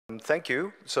Thank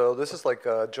you. So this is like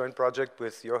a joint project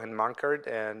with Johan Mankart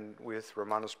and with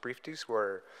Romanos Priftis, who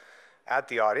are at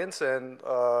the audience, and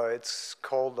it's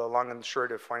called the Long and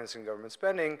Short of Financing Government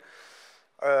Spending.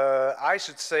 I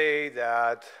should say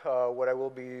that what I will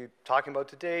be talking about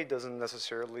today doesn't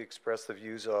necessarily express the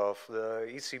views of the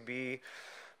ECB,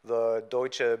 the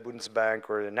Deutsche Bundesbank,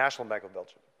 or the National Bank of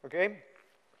Belgium, okay?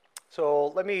 So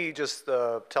let me just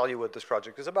tell you what this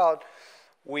project is about.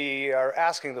 We are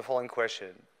asking the following question.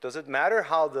 Does it matter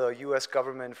how the US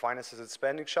government finances its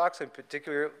spending shocks, in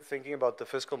particular thinking about the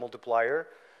fiscal multiplier,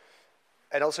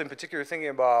 and also in particular thinking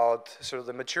about sort of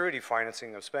the maturity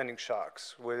financing of spending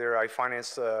shocks, whether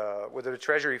whether the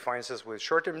Treasury finances with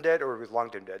short-term debt or with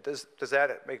long-term debt? Does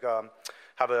that make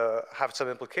have some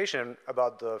implication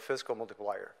about the fiscal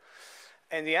multiplier?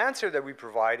 And the answer that we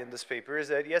provide in this paper is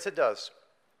that yes, it does.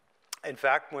 In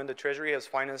fact, when the Treasury has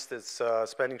financed its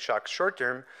spending shocks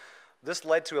short-term, this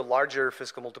led to a larger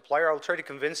fiscal multiplier. I'll try to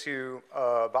convince you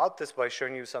about this by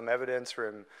showing you some evidence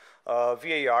from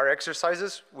VAR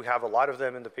exercises. We have a lot of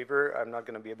them in the paper. I'm not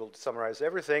going to be able to summarize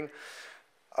everything.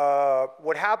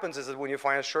 What happens is that when you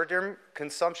finance short-term,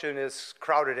 consumption is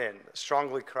crowded in,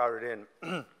 strongly crowded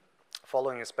in,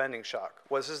 following a spending shock.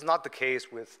 Well, this is not the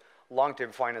case with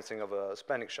long-term financing of a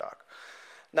spending shock.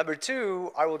 Number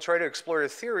two, I will try to explore a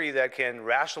theory that can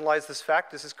rationalize this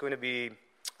fact. This is going to be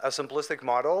a simplistic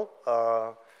model,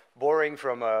 borrowing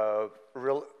from a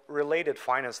related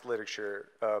finance literature.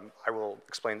 I will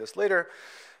explain this later.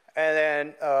 And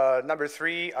then number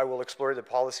three, I will explore the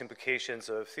policy implications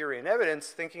of theory and evidence,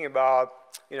 thinking about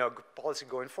policy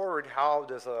going forward. How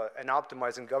does an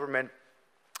optimizing government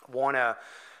want to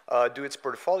do its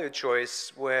portfolio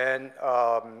choice when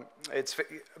it's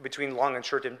between long and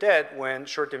short-term debt, when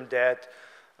short-term debt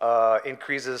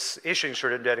issuing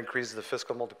short-term debt increases the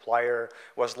fiscal multiplier,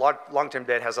 whereas long-term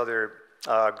debt has other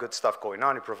good stuff going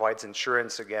on. It provides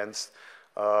insurance against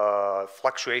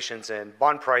fluctuations in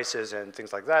bond prices and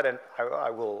things like that. And I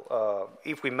will,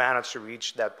 if we manage to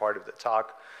reach that part of the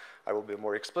talk, I will be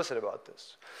more explicit about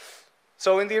this.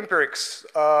 So in the empirics,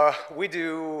 we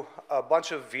do a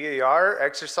bunch of VAR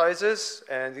exercises,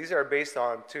 and these are based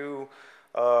on two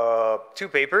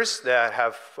papers that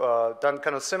have done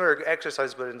kind of similar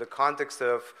exercise, but in the context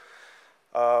of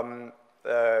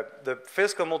the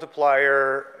fiscal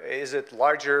multiplier. Is it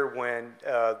larger when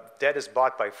debt is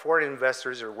bought by foreign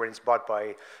investors or when it's bought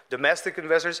by domestic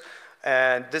investors?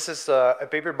 And this is a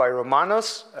paper by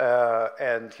Romanos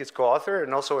and his co-author,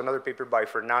 and also another paper by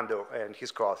Fernando and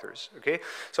his co-authors, okay?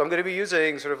 So I'm going to be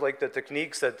using sort of like the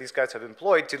techniques that these guys have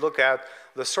employed to look at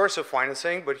the source of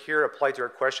financing, but here applied to our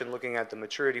question looking at the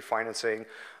maturity financing,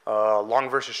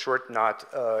 long versus short,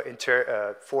 not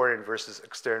foreign versus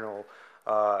external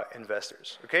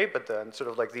investors, okay? But then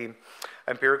sort of like the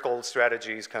empirical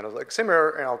strategy is kind of like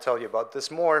similar, and I'll tell you about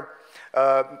this more.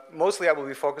 Mostly I will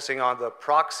be focusing on the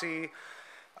proxy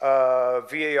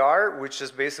VAR, which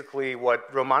is basically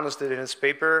what Romanos did in his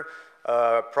paper.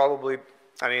 Probably,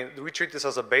 I mean, we treat this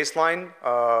as a baseline.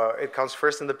 It comes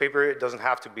first in the paper. It doesn't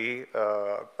have to be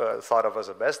thought of as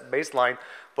a baseline,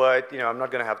 but I'm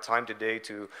not going to have time today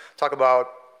to talk about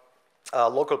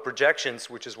local projections,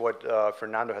 which is what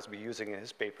Fernando has been using in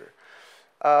his paper.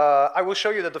 I will show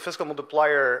you that the fiscal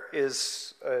multiplier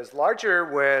is larger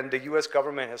when the US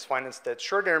government has financed that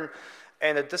short term,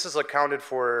 and that this is accounted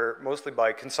for mostly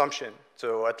by consumption.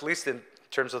 So at least in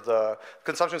terms of the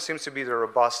consumption seems to be the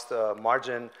robust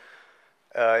margin.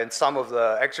 In some of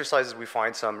the exercises we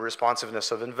find some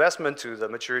responsiveness of investment to the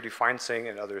maturity financing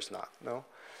and others not. No.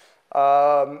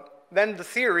 Then the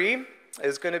theory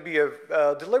is going to be a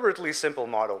deliberately simple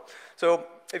model. So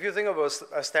if you think of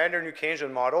a standard New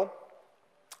Keynesian model,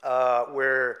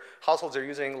 where households are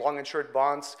using long and short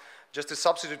bonds just to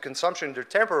substitute consumption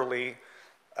temporarily,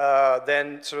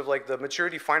 then sort of like the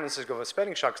maturity financing of a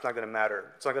spending shock is not going to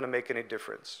matter. It's not going to make any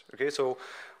difference. Okay, so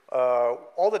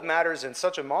all that matters in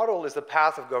such a model is the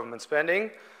path of government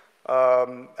spending,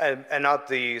 and not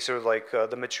the sort of like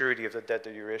the maturity of the debt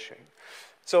that you're issuing.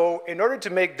 So in order to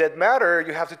make debt matter,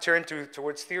 you have to turn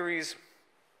towards theories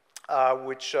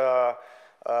which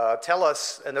tell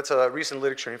us, and that's a recent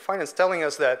literature in finance, telling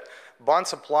us that bond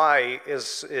supply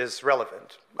is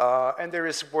relevant. And there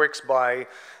is works by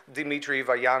Dimitri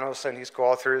Vayanos and his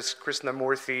co-authors,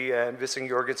 Krishnamurthy and Vissing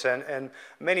Jorgensen, and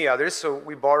many others. So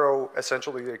we borrow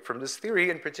essentially from this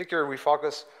theory. In particular, we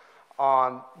focus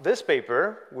on this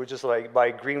paper, which is like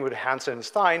by Greenwood, Hansen, and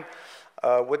Stein.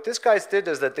 What these guys did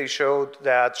is that they showed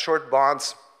that short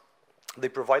bonds, they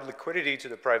provide liquidity to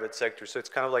the private sector. So it's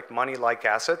kind of like money-like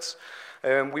assets.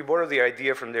 And we borrow the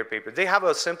idea from their paper. They have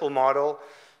a simple model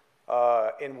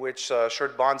in which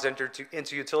short bonds enter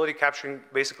into utility, capturing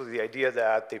basically the idea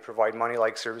that they provide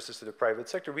money-like services to the private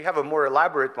sector. We have a more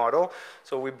elaborate model.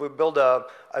 So we build a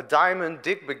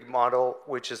Diamond-Dybvig model,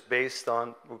 which is based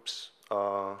on,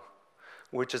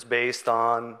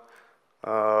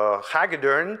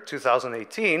 Hagedorn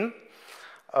 2018.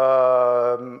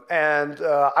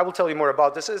 I will tell you more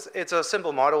about this. It's a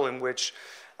simple model in which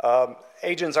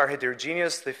agents are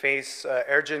heterogeneous. They face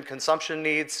urgent consumption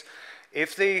needs.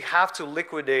 If they have to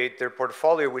liquidate their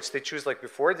portfolio, which they choose like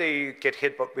before they get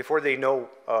hit, but before they know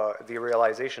the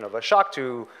realization of a shock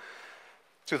to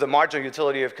the marginal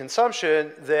utility of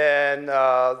consumption, then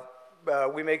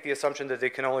we make the assumption that they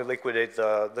can only liquidate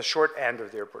the short end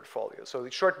of their portfolio. So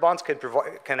the short bonds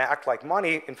can act like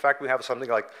money. In fact, we have something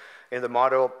like in the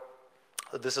model,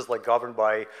 this is like governed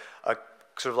by a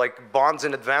sort of like bonds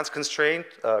in advance constraint,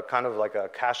 kind of like a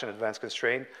cash in advance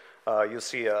constraint. You'll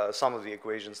see some of the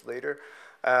equations later.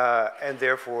 And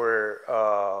therefore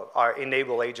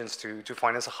enable agents to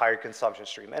finance a higher consumption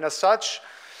stream. And as such,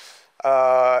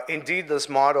 indeed, this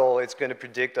model, it's going to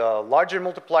predict a larger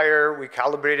multiplier. We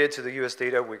calibrate it to the US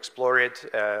data, we explore it,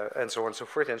 and so on and so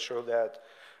forth, and show that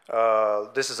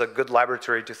this is a good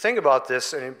laboratory to think about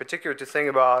this, and in particular to think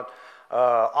about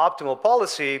optimal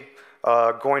policy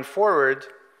going forward.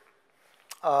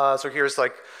 So here's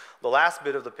like the last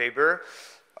bit of the paper.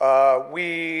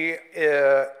 We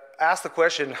asked the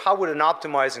question, how would an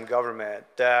optimizing government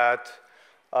that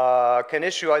can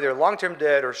issue either long-term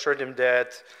debt or short-term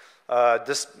debt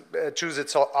choose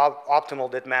its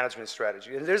optimal debt management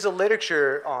strategy? And there's a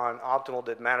literature on optimal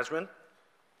debt management,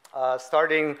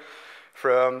 starting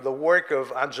from the work of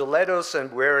Angeletos and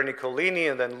Guerra Nicolini,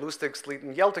 and then Lustig, Sleet,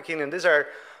 and Yeltakin, and these are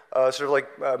sort of like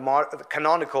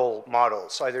canonical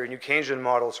models, either New Keynesian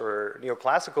models or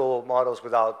neoclassical models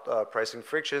without pricing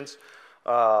frictions.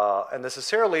 And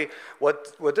necessarily,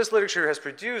 what this literature has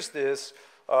produced is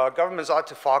governments ought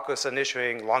to focus on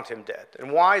issuing long-term debt.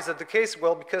 And why is that the case?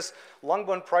 Well, because long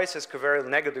bond prices correlate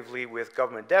negatively with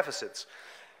government deficits.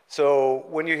 So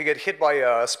when you get hit by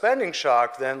a spending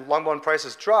shock, then long bond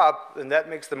prices drop, and that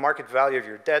makes the market value of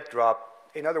your debt drop.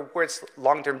 In other words,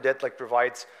 long-term debt like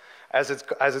provides, as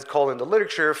it's called in the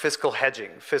literature, fiscal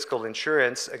hedging, fiscal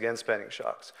insurance against spending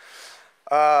shocks.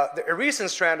 A recent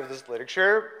strand of this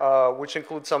literature, which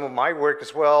includes some of my work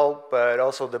as well, but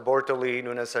also the Bortoli,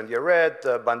 Nunes and Yared,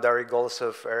 Bandari,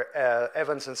 Golsov,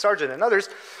 Evans and Sargent and others,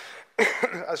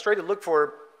 has tried to look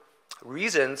for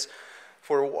reasons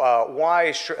for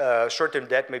why short-term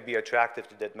debt may be attractive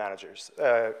to debt managers,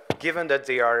 given that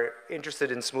they are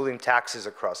interested in smoothing taxes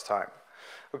across time.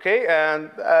 Okay,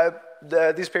 and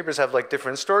these papers have like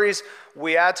different stories.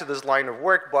 We add to this line of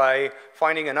work by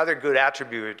finding another good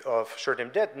attribute of short-term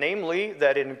debt, namely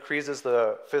that it increases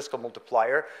the fiscal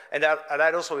multiplier, and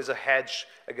that also is a hedge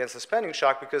against the spending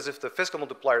shock, because if the fiscal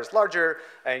multiplier is larger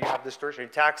and you have distortion in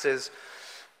taxes,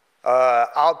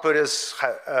 output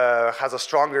has a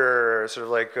stronger sort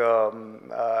of like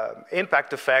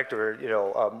impact effect, or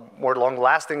more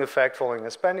long-lasting effect following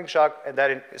a spending shock, and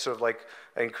that sort of like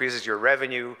increases your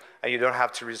revenue, and you don't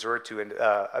have to resort to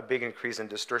a big increase in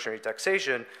distortionary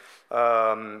taxation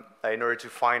in order to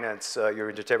finance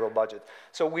your intertable budget.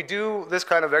 So we do this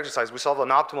kind of exercise. We solve an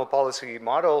optimal policy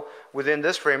model within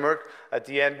this framework. At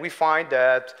the end, we find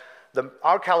that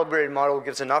our calibrated model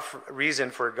gives enough reason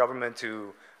for a government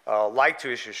to like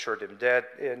to issue short-term debt,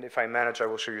 and if I manage, I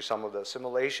will show you some of the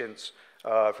simulations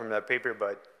from that paper,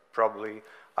 but probably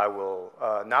I will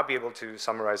not be able to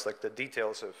summarize like the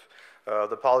details of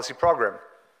the policy program.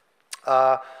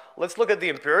 Let's look at the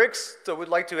empirics. So we'd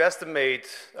like to estimate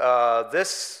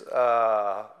this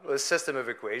system of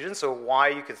equations. So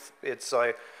why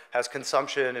has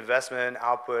consumption, investment,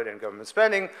 output, and government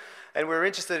spending. And we're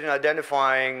interested in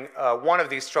identifying one of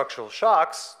these structural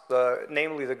shocks,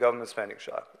 namely the government spending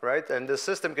shock, right? And the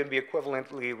system can be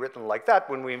equivalently written like that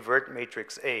when we invert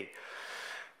matrix A.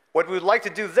 What we'd like to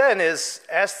do then is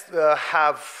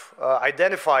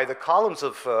identify the columns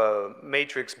of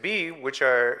matrix B, which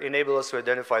enable us to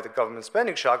identify the government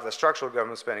spending shock, the structural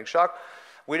government spending shock.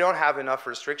 We don't have enough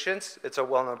restrictions. It's a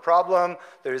well-known problem.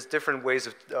 There's different ways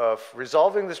of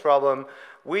resolving this problem.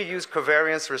 We use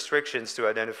covariance restrictions to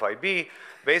identify B.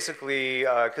 Basically,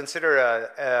 consider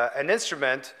an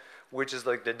instrument, which is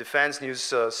like the Defense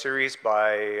News series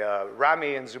by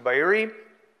Rami and Zubairi.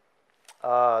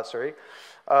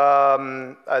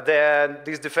 Then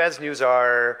these defense news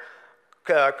are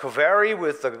covary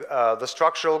with the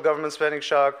structural government spending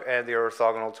shock, and they are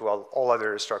orthogonal to all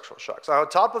other structural shocks. Now, on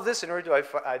top of this, in order to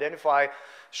identify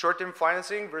short-term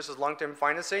financing versus long-term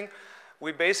financing,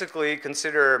 we basically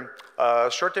consider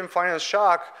short-term finance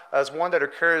shock as one that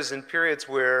occurs in periods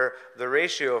where the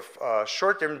ratio of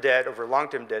short-term debt over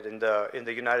long-term debt in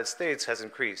the United States has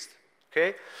increased.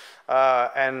 Okay,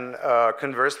 and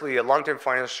conversely, a long-term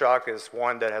finance shock is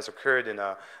one that has occurred in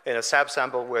a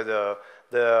subsample where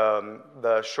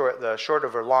the short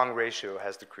over long ratio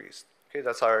has decreased. Okay,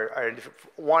 that's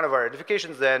one of our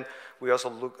identifications. Then we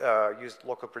also use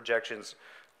local projections,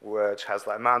 which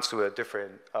amounts to a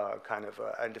different kind of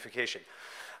identification.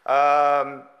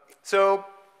 So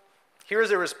here's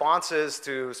the responses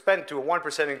to a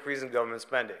 1% increase in government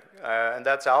spending, and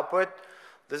that's output.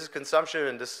 This is consumption,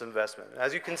 and this is investment.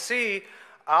 As you can see,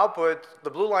 output, the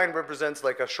blue line represents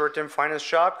like a short-term finance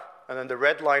shock, and then the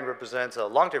red line represents a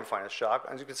long-term finance shock.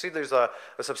 As you can see, there's a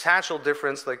substantial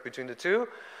difference like between the two,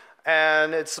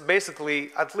 and it's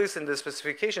basically, at least in this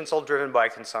specification, it's all driven by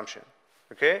consumption.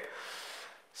 Okay.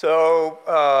 So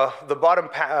the bottom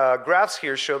graphs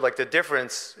here show like the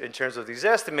difference in terms of these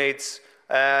estimates,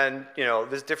 and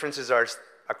these differences are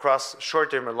across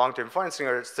short-term and long-term financing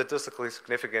are statistically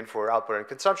significant for output and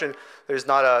consumption. There's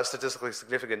not a statistically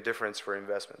significant difference for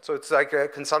investment. So it's like a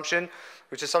consumption,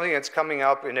 which is something that's coming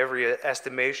up in every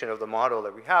estimation of the model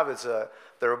that we have. It's the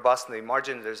robustness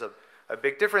margin. There's a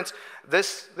big difference.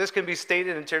 This can be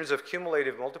stated in terms of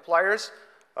cumulative multipliers.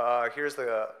 Here's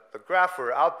the graph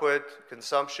for output,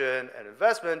 consumption, and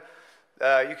investment.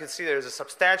 You can see there's a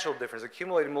substantial difference.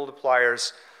 Accumulated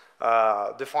multipliers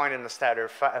defined in a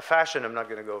standard fashion, I'm not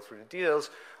going to go through the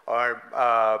details,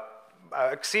 are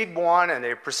exceed 1, and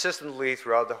they persistently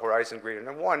throughout the horizon greater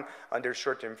than 1 under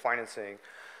short-term financing.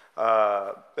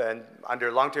 And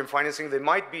under long-term financing, they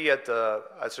might be at the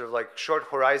sort of like short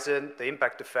horizon. The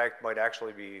impact effect might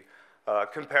actually be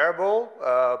comparable,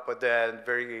 but then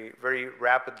very, very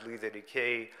rapidly they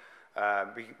decay,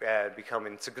 become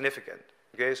insignificant.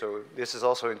 Okay, so this is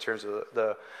also in terms of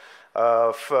the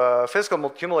fiscal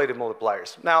cumulative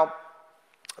multipliers. Now,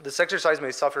 this exercise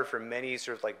may suffer from many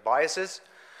sort of like biases,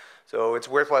 so it's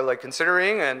worthwhile like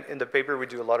considering. And in the paper, we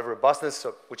do a lot of robustness,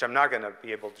 which I'm not going to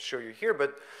be able to show you here.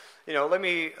 But let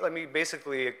me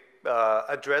basically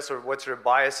address what sort of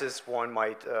biases one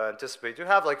might anticipate to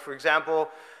have. Like for example,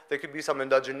 there could be some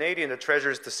endogeneity in the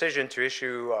Treasury's decision to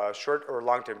issue short or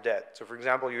long-term debt. So for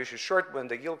example, you issue short when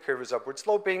the yield curve is upward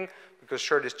sloping because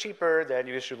short is cheaper, then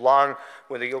you issue long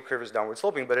when the yield curve is downward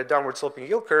sloping. But a downward sloping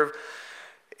yield curve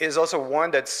is also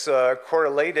one that's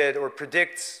correlated or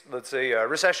predicts, let's say, a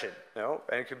recession.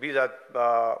 And it could be that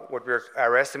what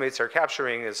our estimates are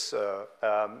capturing is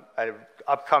an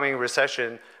upcoming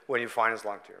recession when you finance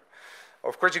long-term.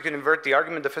 Of course, you can invert the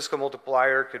argument. The fiscal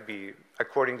multiplier could be,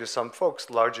 according to some folks,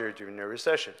 larger during a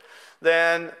recession.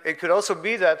 Then it could also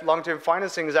be that long-term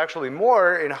financing is actually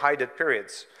more in high debt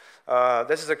periods.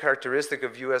 This is a characteristic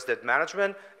of US debt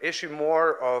management. Issue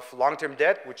more of long-term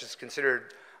debt, which is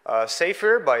considered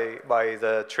safer by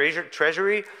the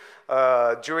Treasury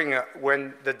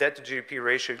when the debt to GDP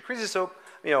ratio increases. So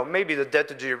maybe the debt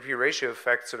to GDP ratio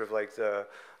affects sort of like the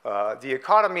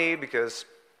economy because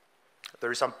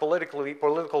there is some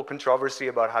political controversy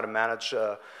about how to manage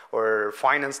or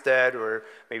finance debt, or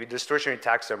maybe distortionary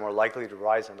taxes are more likely to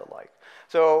rise and the like.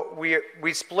 So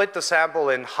we split the sample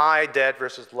in high debt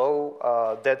versus low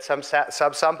debt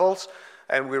subsamples,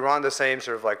 and we run the same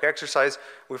sort of like exercise.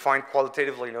 We find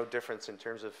qualitatively no difference in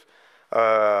terms of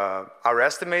our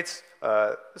estimates,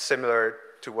 similar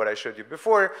to what I showed you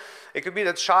before. It could be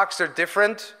that shocks are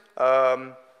different.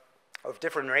 Of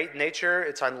different nature.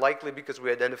 It's unlikely because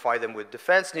we identify them with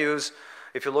defense news.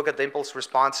 If you look at the impulse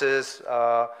responses,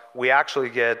 we actually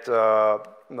get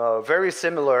very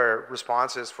similar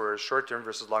responses for short-term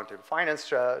versus long-term finance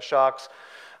shocks.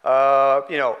 In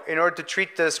order to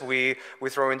treat this, we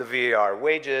throw in the VAR,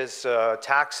 wages,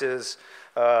 taxes,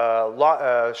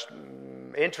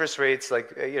 interest rates,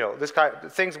 like this kind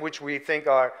of things which we think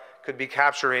could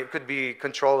be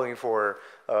controlling for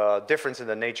difference in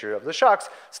the nature of the shocks.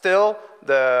 Still,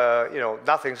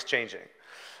 nothing's changing.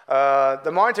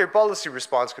 The monetary policy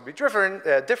response could be different.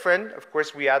 Of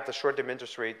course, we add the short-term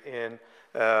interest rate in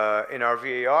our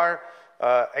VAR.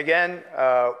 Again,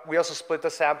 we also split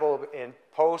the sample in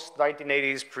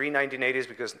post-1980s, pre-1980s,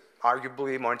 because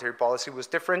arguably monetary policy was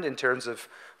different in terms of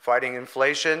fighting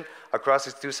inflation. Across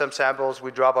these two subsamples,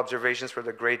 we drop observations for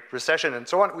the Great Recession and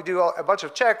so on. We do a bunch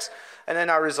of checks, and then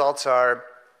our results are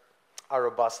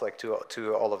robust like to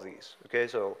all of these. Okay,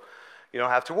 so you don't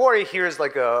have to worry. Here's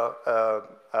like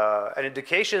an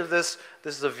indication of this.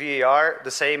 This is a VAR,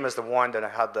 the same as the one that I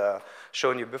had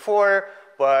shown you before,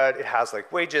 but it has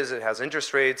like wages, it has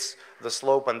interest rates, the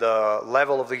slope and the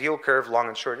level of the yield curve, long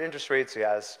and short interest rates. It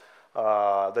has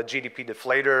the GDP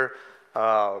deflator,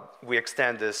 we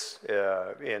extend this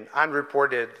in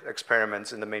unreported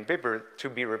experiments in the main paper to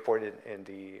be reported in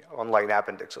the online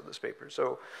appendix of this paper.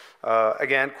 So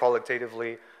again,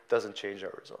 qualitatively, doesn't change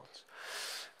our results.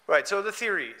 Right, so the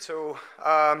theory. So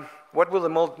what will the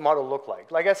model look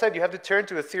like? Like I said, you have to turn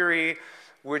to a theory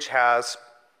which has,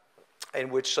 in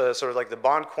which sort of like the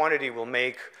bond quantity will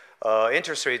make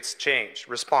interest rates change,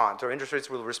 respond, or interest rates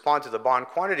will respond to the bond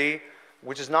quantity,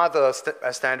 which is not a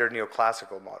standard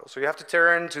neoclassical model. So you have to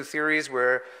turn to theories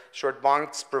where short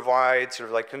bonds provide sort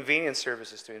of like convenience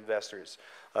services to investors.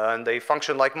 And they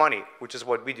function like money, which is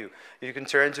what we do. You can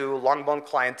turn to long bond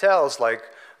clienteles like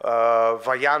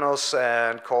Vallanos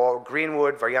and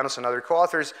Greenwood, Vallanos and other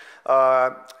co-authors.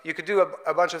 You could do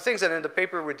a bunch of things, and in the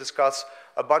paper we discuss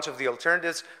a bunch of the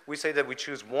alternatives. We say that we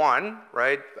choose one,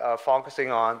 right,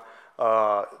 focusing on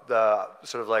the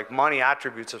sort of like money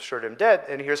attributes of short-term debt,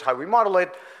 and here's how we model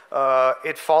it.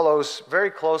 It follows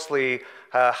very closely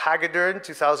Hagedorn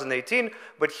 2018,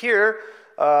 but here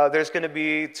there's going to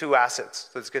be two assets.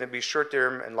 So it's going to be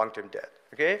short-term and long-term debt.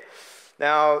 Okay.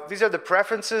 Now these are the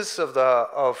preferences of the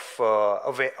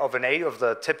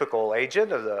typical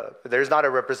agent. There's not a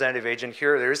representative agent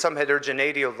here. There is some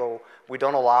heterogeneity, although we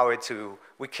don't allow it to.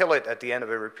 We kill it at the end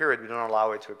of every period. We don't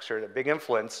allow it to exert a big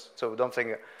influence. So we don't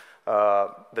think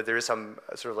that there is some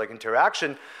sort of like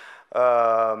interaction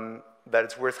that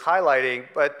it's worth highlighting.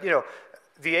 But you know,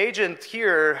 the agent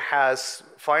here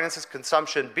finances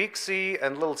consumption big C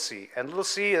and little c. And little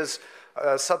c is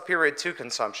sub-period 2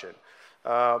 consumption.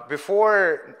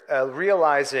 Before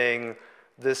realizing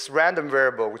this random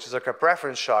variable, which is like a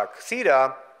preference shock,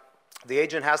 theta, the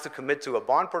agent has to commit to a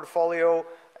bond portfolio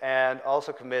and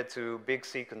also commit to big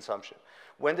C consumption.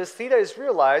 When this theta is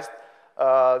realized,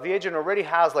 the agent already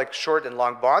has like short and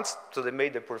long bonds, so they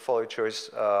made the portfolio choice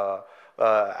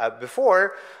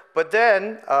before, but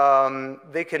then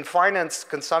they can finance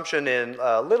consumption in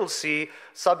little c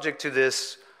subject to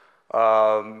this,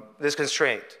 this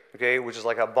constraint, okay, which is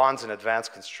like a bonds in advance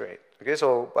constraint. Okay,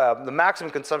 so the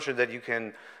maximum consumption that you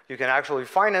can actually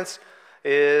finance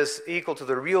is equal to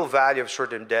the real value of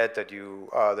short-term debt that you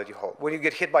hold. When you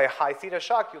get hit by a high theta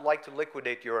shock, you like to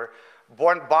liquidate your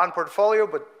bond portfolio,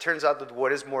 but turns out that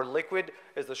what is more liquid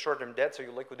is the short-term debt, so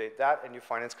you liquidate that and you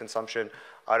finance consumption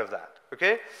out of that.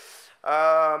 Okay,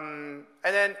 and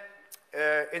then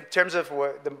in terms of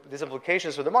these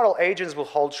implications for the model, agents will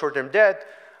hold short-term debt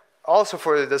also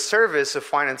for the service of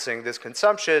financing this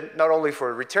consumption, not only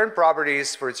for return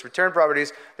properties,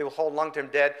 they will hold long-term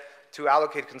debt to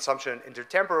allocate consumption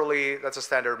intertemporally. That's a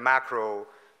standard macro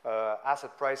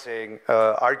asset pricing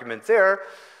argument there.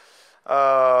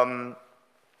 And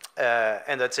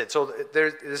that's it. So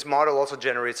this model also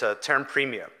generates a term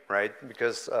premium, right?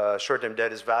 Because short-term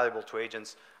debt is valuable to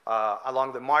agents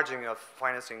along the margin of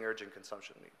financing urgent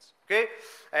consumption needs. Okay?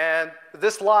 And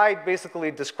this slide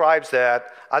basically describes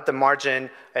that at the margin,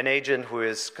 an agent who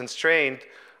is constrained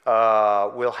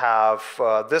will have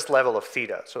this level of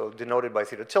theta, so denoted by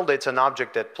theta tilde. It's an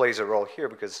object that plays a role here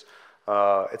because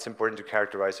it's important to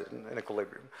characterize it in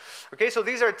equilibrium. Okay, so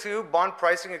these are two bond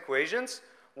pricing equations,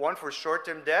 one for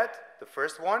short-term debt, the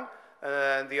first one,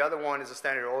 and the other one is a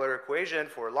standard Euler equation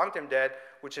for long-term debt,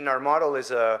 which in our model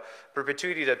is a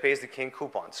perpetuity that pays the king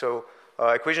coupon. So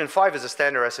equation 5 is a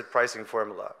standard asset pricing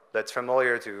formula that's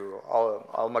familiar to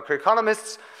all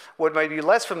macroeconomists. What might be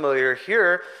less familiar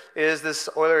here is this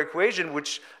Euler equation,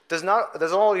 which doesn't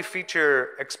only feature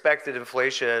expected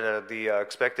inflation, the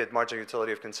expected marginal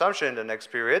utility of consumption in the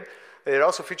next period, it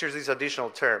also features this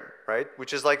additional term, right?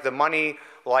 Which is like the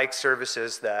money-like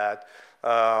services that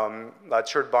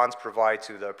short bonds provide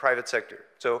to the private sector.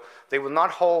 So they will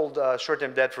not hold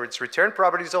short-term debt for its return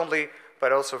properties only,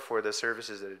 but also for the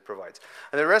services that it provides.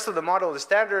 And the rest of the model is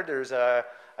standard. There's a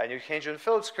New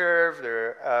Keynesian-Phillips curve.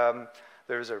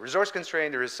 There's a resource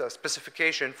constraint. There is a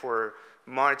specification for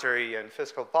monetary and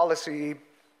fiscal policy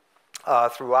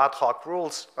through ad hoc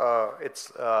rules.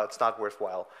 It's not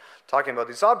worthwhile talking about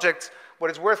these objects. What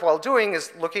it's worthwhile doing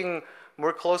is looking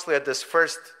more closely at this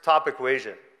first top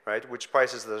equation, right, which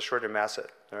prices the short-term asset,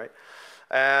 right?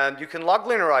 And you can log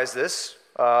linearize this.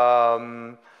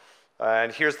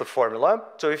 And here's the formula.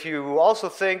 So if you also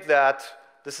think that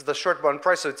this is the short bond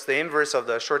price, so it's the inverse of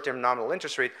the short-term nominal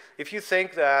interest rate. If you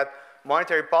think that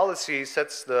monetary policy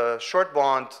sets the short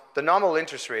bond, the nominal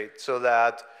interest rate, so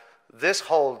that this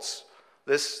holds,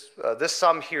 this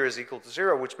sum here is equal to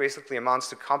 0, which basically amounts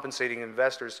to compensating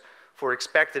investors for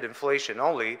expected inflation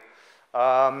only,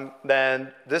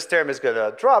 then this term is going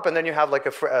to drop, and then you have like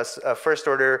a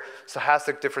first-order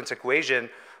stochastic difference equation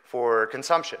for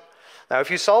consumption. Now, if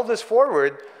you solve this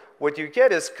forward, what you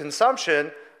get is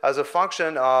consumption as a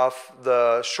function of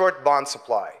the short bond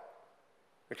supply.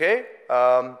 Okay?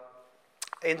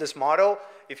 In this model,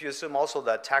 if you assume also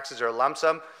that taxes are a lump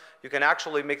sum, you can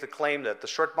actually make the claim that the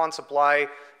short bond supply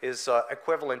is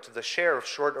equivalent to the share of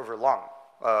short over long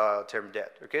term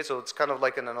debt. Okay, so it's kind of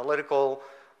like an analytical,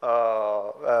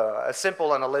 a simple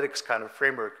analytics kind of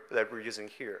framework that we're using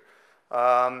here.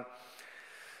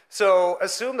 So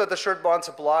assume that the short bond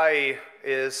supply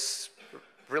is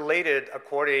related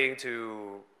according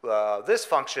to this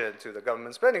function to the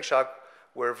government spending shock,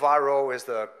 where VARO is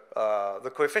the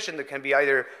coefficient that can be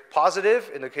either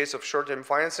positive in the case of short-term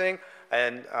financing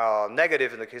and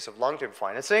negative in the case of long-term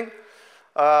financing.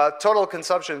 Total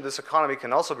consumption in this economy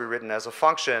can also be written as a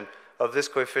function of this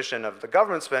coefficient of the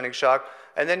government spending shock,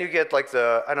 and then you get like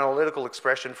an analytical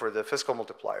expression for the fiscal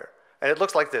multiplier. And it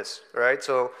looks like this, right?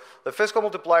 So the fiscal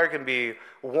multiplier can be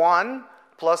 1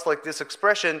 plus like this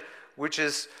expression, which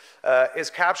is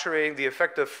capturing the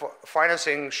effect of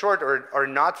financing short or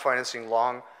not financing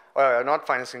long, not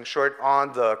financing short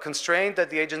on the constraint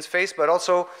that the agents face, but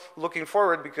also looking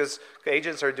forward because the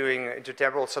agents are doing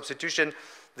intertemporal substitution.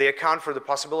 They account for the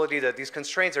possibility that these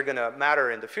constraints are going to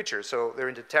matter in the future. So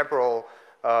they're intertemporal.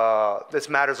 This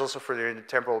matters also for their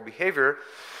intertemporal behavior,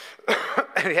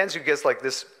 and hence you get like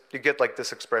this. You get like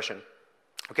this expression.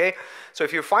 Okay. So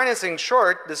if you're financing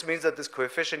short, this means that this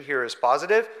coefficient here is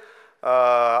positive.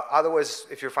 Otherwise,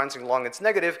 if you're financing long, it's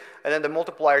negative, and then the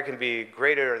multiplier can be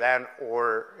greater than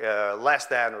or less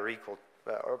than or equal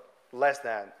or less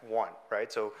than 1,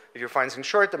 right? So if you're financing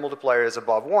short, the multiplier is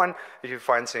above 1. If you're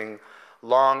financing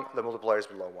long, the multiplier is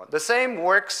below 1. The same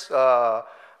works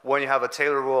when you have a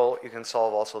Taylor rule. You can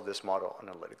solve also this model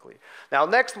analytically. Now,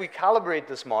 next we calibrate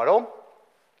this model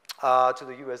to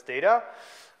the US data.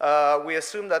 We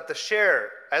assume that the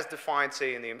share, as defined,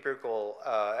 say, in the empirical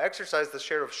exercise, the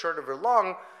share of short over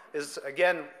long is,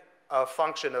 again, a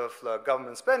function of the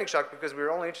government spending shock because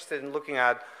we're only interested in looking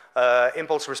at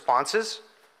impulse responses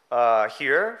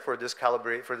here for this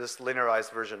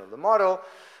linearized version of the model.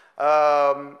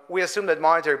 We assume that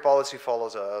monetary policy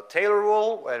follows a Taylor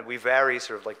rule, and we vary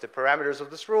sort of like the parameters of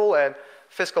this rule, and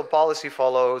fiscal policy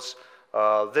follows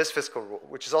this fiscal rule,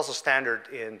 which is also standard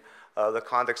in the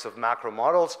context of macro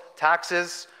models.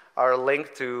 Taxes are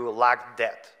linked to lagged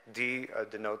debt. D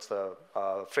denotes the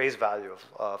face value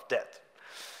of debt.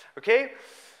 Okay?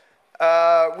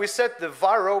 We set the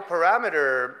VARO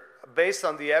parameter based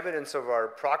on the evidence of our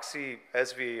proxy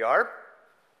SVAR.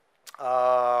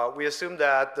 We assume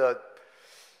that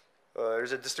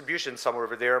there's a distribution somewhere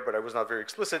over there, but I was not very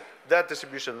explicit. That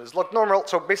distribution is log normal.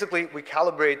 So basically, we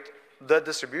calibrate the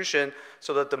distribution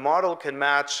so that the model can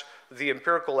match the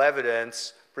empirical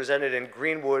evidence presented in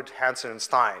Greenwood, Hansen, and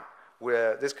Stein,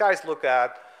 where these guys look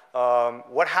at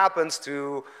what happens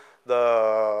to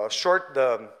the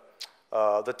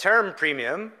term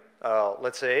premium,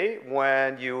 let's say,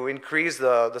 when you increase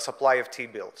the supply of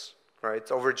T-bills,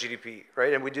 right, over GDP,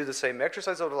 right? And we do the same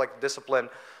exercise over like discipline,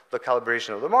 the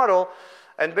calibration of the model,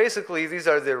 and basically these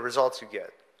are the results you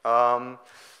get.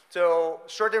 So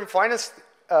short-term finance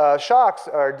shocks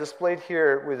are displayed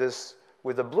here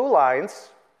with the blue lines,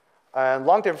 and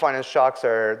long-term finance shocks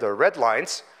are the red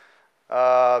lines.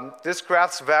 These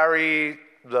graphs vary.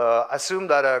 Assume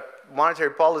that a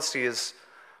monetary policy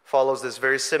follows this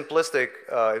very simplistic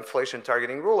inflation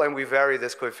targeting rule, and we vary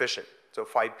this coefficient. So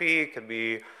phi p can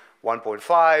be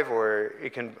 1.5, or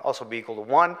it can also be equal to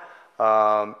 1,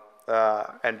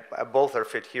 and both are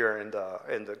fit here in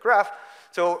the graph.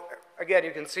 So again,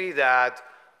 you can see that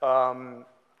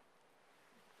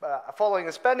following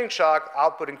a spending shock,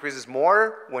 output increases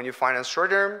more when you finance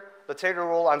short-term. The Taylor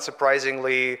rule,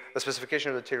 unsurprisingly, the specification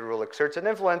of the Taylor rule exerts an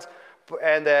influence,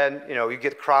 and then you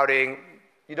get crowding.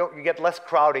 You get less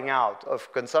crowding out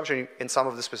of consumption. In some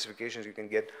of the specifications, you can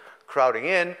get crowding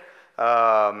in.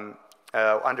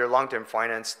 Under long-term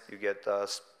finance, you get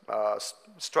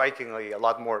strikingly a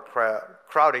lot more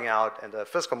crowding out, and the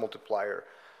fiscal multiplier,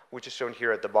 which is shown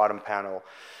here at the bottom panel,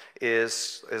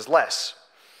 is less.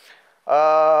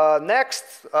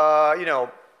 Next,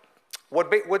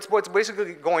 what's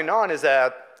basically going on is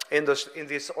that in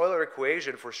this Euler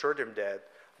equation for short-term debt,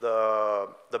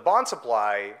 the bond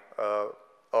supply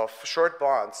of short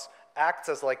bonds acts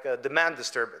as like a demand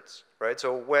disturbance, right?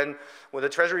 So when the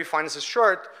Treasury finances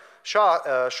short,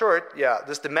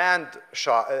 this demand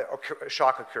shock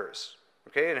occurs,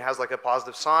 okay? And it has like a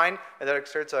positive sign, and that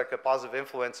exerts like a positive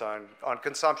influence on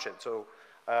consumption, so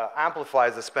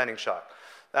amplifies the spending shock.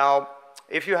 Now,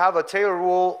 if you have a Taylor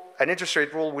rule, an interest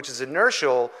rate rule, which is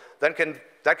inertial, that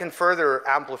can further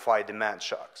amplify demand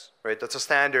shocks, right? That's a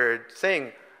standard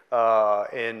thing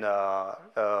in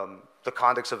the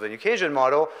context of the New Keynesian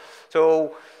model.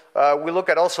 So we look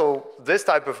at also this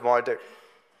type of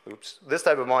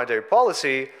monetary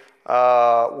policy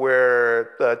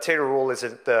where the Taylor rule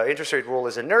the interest rate rule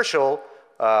is inertial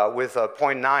with a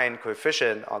 0.9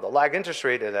 coefficient on the lag interest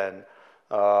rate, and then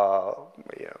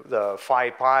the phi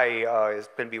pi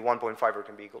can be 1.5 or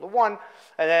can be equal to 1.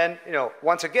 And then,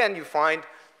 once again, you find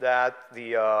that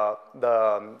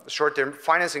the short-term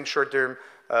financing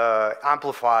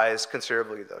amplifies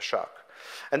considerably the shock.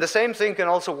 And the same thing can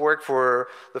also work for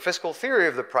the fiscal theory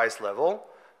of the price level.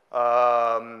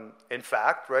 In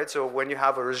fact, right? So when you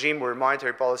have a regime where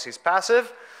monetary policy is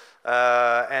passive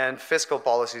and fiscal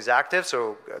policy is active,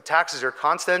 so taxes are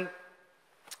constant,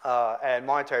 and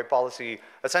monetary policy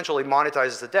essentially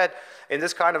monetizes the debt. In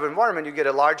this kind of environment, you get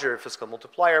a larger fiscal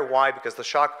multiplier. Why? Because the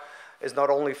shock is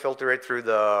not only filtered through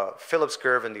the Phillips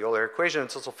curve and the Euler equation,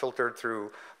 it's also filtered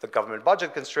through the government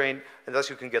budget constraint, and thus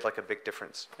you can get like a big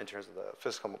difference in terms of the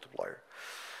fiscal multiplier.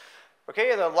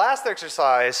 Okay, and the last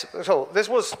exercise, so this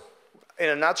was, in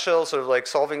a nutshell, sort of like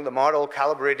solving the model,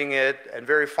 calibrating it, and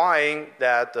verifying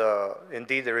that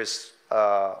indeed there is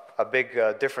a big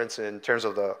difference in terms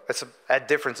of the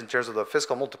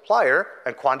fiscal multiplier,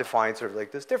 and quantifying sort of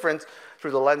like this difference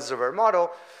through the lenses of our model.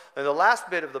 And the last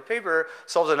bit of the paper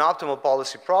solves an optimal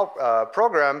policy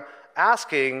program,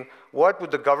 asking what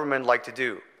would the government like to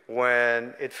do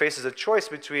when it faces a choice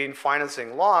between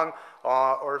financing long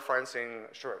or financing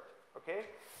short. Okay.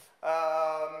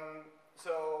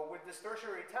 So with this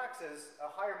tertiary taxes, a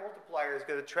higher multiplier is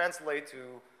going to translate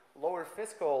to lower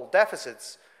fiscal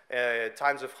deficits at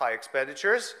times of high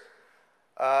expenditures.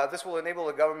 This will enable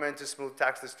the government to smooth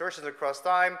tax distortions across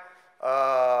time.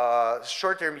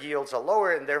 Short-term yields are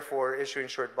lower, and therefore issuing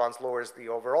short bonds lowers the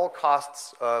overall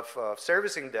costs of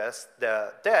servicing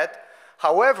the debt.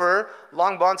 However,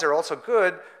 long bonds are also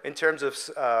good in terms of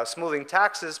smoothing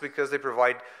taxes because they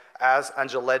provide, as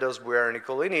Angelettos, Buer, and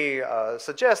Nicolini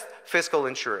suggest, fiscal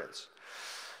insurance.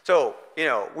 So,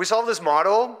 we solved this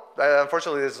model.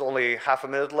 Unfortunately, there's only half a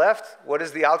minute left. What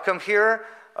is the outcome here?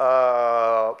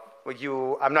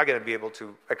 I'm not going to be able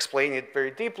to explain it very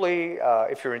deeply.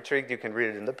 If you're intrigued, you can read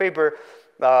it in the paper.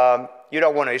 You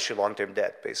don't want to issue long-term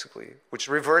debt, basically, which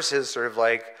reverses sort of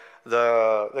like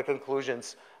the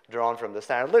conclusions drawn from the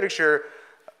standard literature.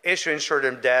 Issuing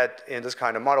short-term debt in this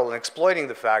kind of model and exploiting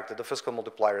the fact that the fiscal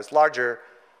multiplier is larger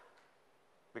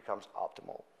becomes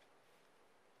optimal.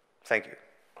 Thank you.